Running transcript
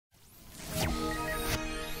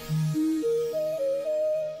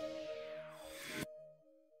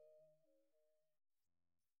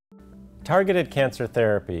Targeted cancer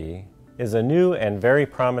therapy is a new and very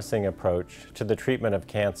promising approach to the treatment of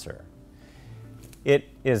cancer. It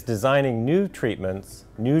is designing new treatments,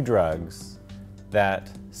 new drugs,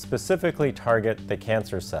 that specifically target the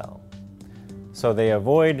cancer cell. So they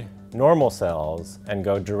avoid normal cells and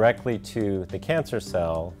go directly to the cancer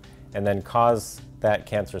cell and then cause that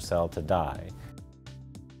cancer cell to die.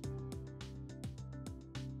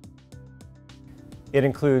 It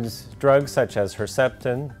includes drugs such as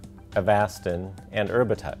Herceptin, Avastin, and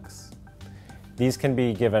Erbitux. These can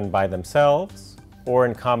be given by themselves or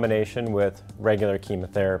in combination with regular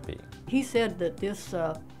chemotherapy. He said that this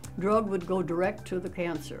drug would go direct to the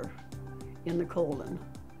cancer in the colon.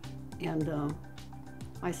 And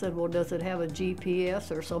I said, well, does it have a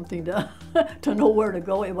GPS or something to, to know where to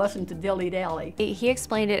go? It wasn't a dilly-dally. He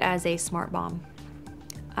explained it as a smart bomb,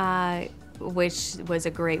 which was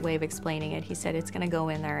a great way of explaining it. He said it's going to go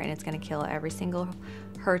in there and it's going to kill every single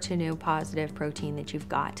HER2 positive protein that you've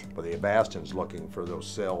got. Well, the Avastin's looking for those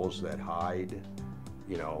cells that hide,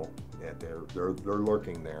 you know, that they're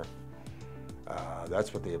lurking there.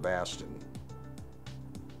 That's what the Avastin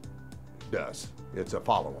does. It's a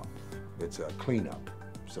follow-up. It's a cleanup,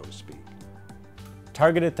 so to speak.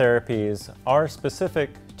 Targeted therapies are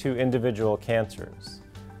specific to individual cancers.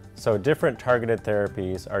 So different targeted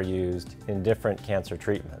therapies are used in different cancer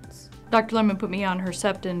treatments. Dr. Lemon put me on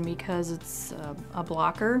Herceptin because it's a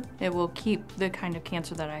blocker. It will keep the kind of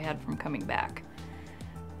cancer that I had from coming back,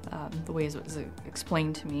 the way it was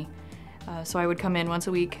explained to me. So I would come in once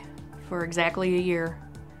a week for exactly a year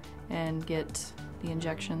and get the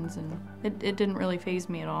injections, and it didn't really faze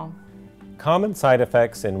me at all. Common side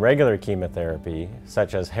effects in regular chemotherapy,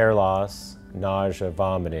 such as hair loss, nausea,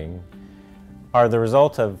 vomiting, are the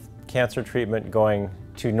result of cancer treatment going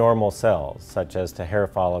to normal cells, such as to hair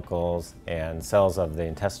follicles and cells of the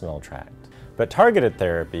intestinal tract. But targeted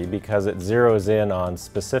therapy, because it zeroes in on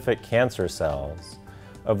specific cancer cells,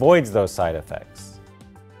 avoids those side effects.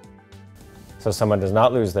 So someone does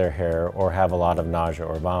not lose their hair or have a lot of nausea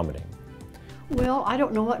or vomiting. Well, I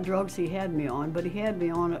don't know what drugs he had me on, but he had me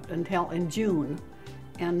on it until in June,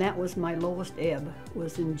 and that was my lowest ebb,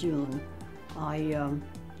 was in June.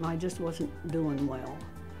 I just wasn't doing well,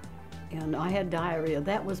 and I had diarrhea.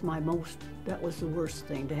 That was the worst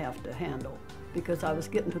thing to have to handle, because I was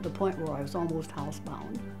getting to the point where I was almost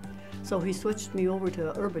housebound. So he switched me over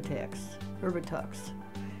to Erbitux,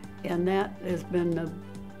 and that has been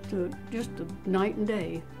just a night and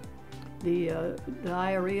day. The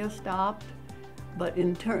diarrhea stopped, but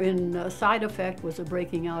in side effect was a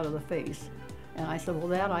breaking out of the face. And I said, well,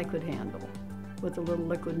 that I could handle with a little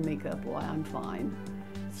liquid makeup. Why, I'm fine.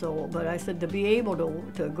 So, but I said, to be able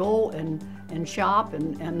to go and shop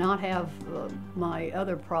and not have my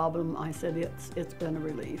other problem, I said, it's been a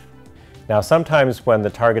relief. Now, sometimes when the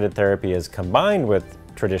targeted therapy is combined with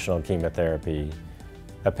traditional chemotherapy,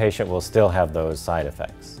 a patient will still have those side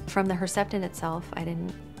effects. From the Herceptin itself, I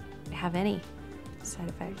didn't have any side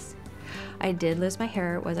effects. I did lose my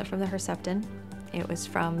hair. It wasn't from the Herceptin. It was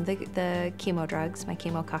from the chemo drugs, my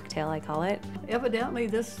chemo cocktail, I call it. Evidently,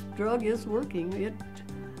 this drug is working.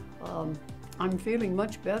 I'm feeling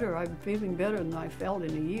much better. I'm feeling better than I felt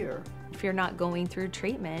in a year. If you're not going through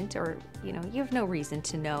treatment, or you have no reason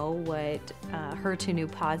to know what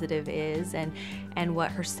HER2 positive is and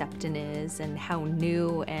what Herceptin is and how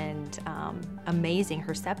new and amazing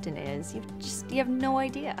Herceptin is. You have no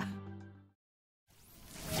idea.